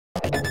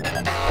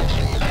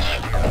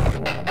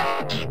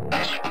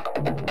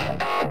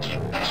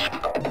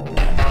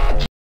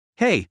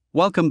Hey,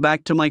 welcome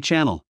back to my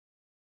channel.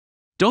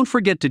 Don't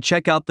forget to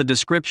check out the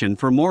description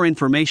for more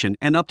information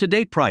and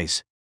up-to-date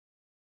price.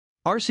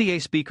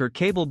 RCA speaker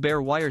cable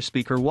bare wire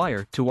speaker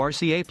wire to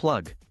RCA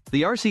plug.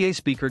 The RCA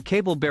speaker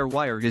cable bare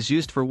wire is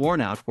used for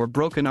worn out or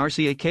broken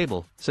RCA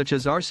cable, such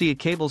as RCA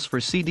cables for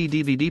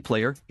CD/DVD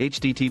player,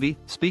 HDTV,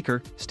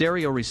 speaker,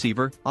 stereo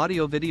receiver,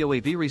 audio-video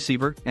AV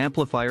receiver,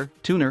 amplifier,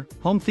 tuner,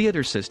 home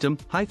theater system,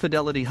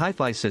 high-fidelity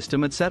hi-fi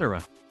system,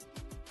 etc.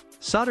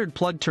 Soldered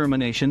plug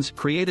terminations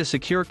create a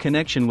secure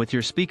connection with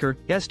your speaker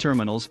S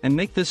terminals and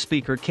make this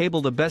speaker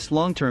cable the best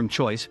long-term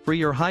choice for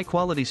your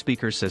high-quality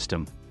speaker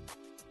system.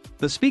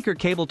 The speaker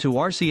cable to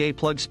RCA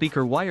plug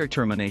speaker wire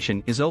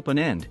termination is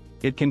open-end.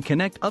 It can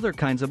connect other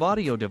kinds of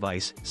audio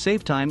device,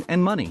 save time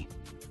and money.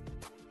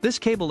 This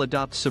cable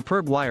adopts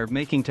superb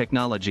wire-making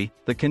technology.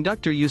 The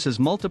conductor uses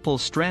multiple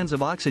strands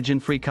of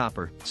oxygen-free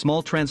copper,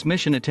 small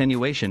transmission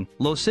attenuation,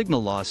 low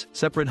signal loss,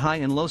 separate high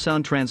and low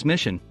sound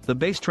transmission. The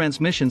bass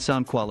transmission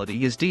sound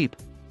quality is deep.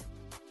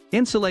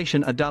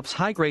 Insulation adopts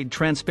high-grade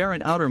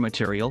transparent outer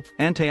material,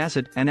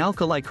 anti-acid and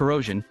alkali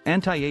corrosion,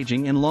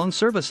 anti-aging and long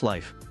service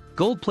life.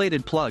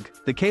 Gold-plated plug.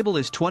 The cable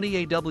is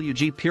 20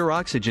 AWG pure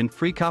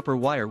oxygen-free copper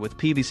wire with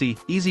PVC,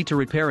 easy to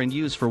repair and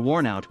use for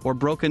worn-out or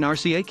broken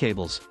RCA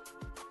cables.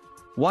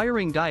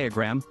 Wiring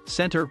diagram: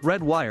 center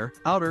red wire,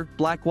 outer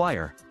black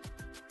wire.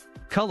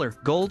 Color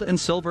gold and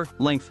silver.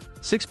 Length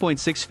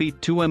 6.6 feet.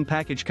 2M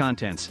package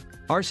contents: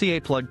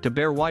 RCA plug to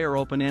bare wire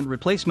open-end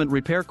replacement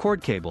repair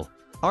cord cable.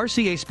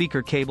 RCA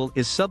speaker cable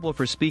is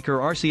subwoofer speaker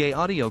RCA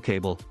audio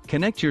cable.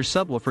 Connect your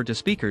subwoofer to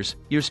speakers,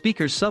 your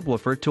speaker's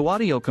subwoofer to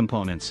audio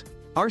components.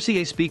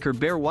 RCA speaker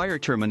bare wire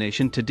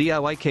termination to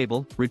DIY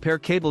cable, repair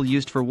cable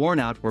used for worn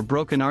out or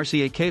broken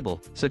RCA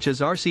cable, such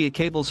as RCA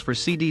cables for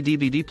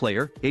CD/DVD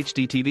player,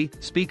 HDTV,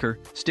 speaker,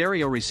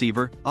 stereo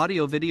receiver,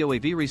 audio-video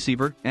AV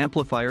receiver,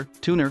 amplifier,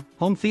 tuner,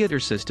 home theater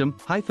system,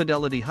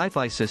 high-fidelity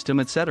hi-fi system,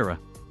 etc.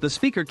 The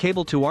speaker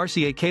cable to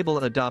RCA cable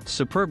adopts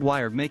superb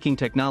wire-making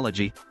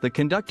technology. The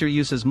conductor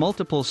uses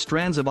multiple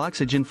strands of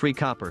oxygen-free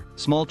copper,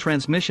 small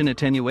transmission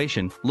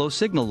attenuation, low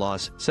signal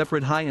loss,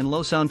 separate high and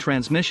low sound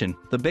transmission.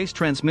 The bass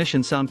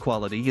transmission sound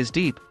quality is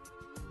deep.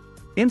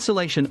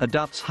 Insulation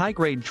adopts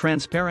high-grade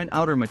transparent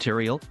outer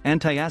material,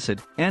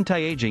 anti-acid,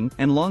 anti-aging,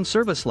 and long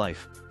service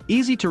life.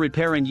 Easy to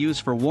repair and use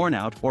for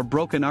worn-out or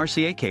broken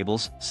RCA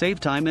cables,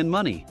 save time and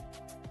money.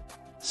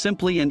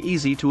 Simply and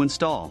easy to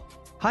install.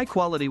 High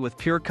quality with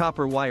pure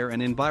copper wire and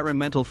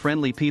environmental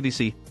friendly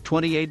PVC,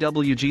 20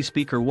 AWG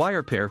speaker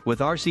wire pair with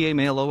RCA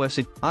male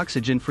OFC,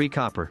 oxygen-free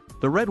copper.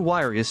 The red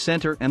wire is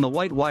center and the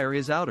white wire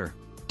is outer.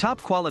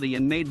 Top quality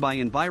and made by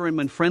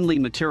environment-friendly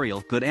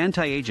material, good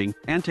anti-aging,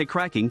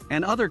 anti-cracking,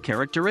 and other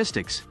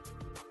characteristics.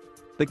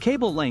 The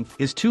cable length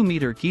is 2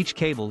 meter. Each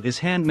cable is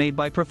handmade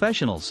by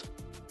professionals.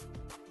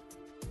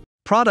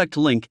 Product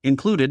link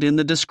included in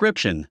the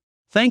description.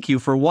 Thank you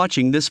for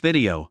watching this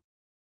video.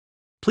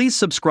 Please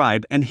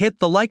subscribe and hit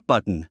the like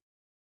button.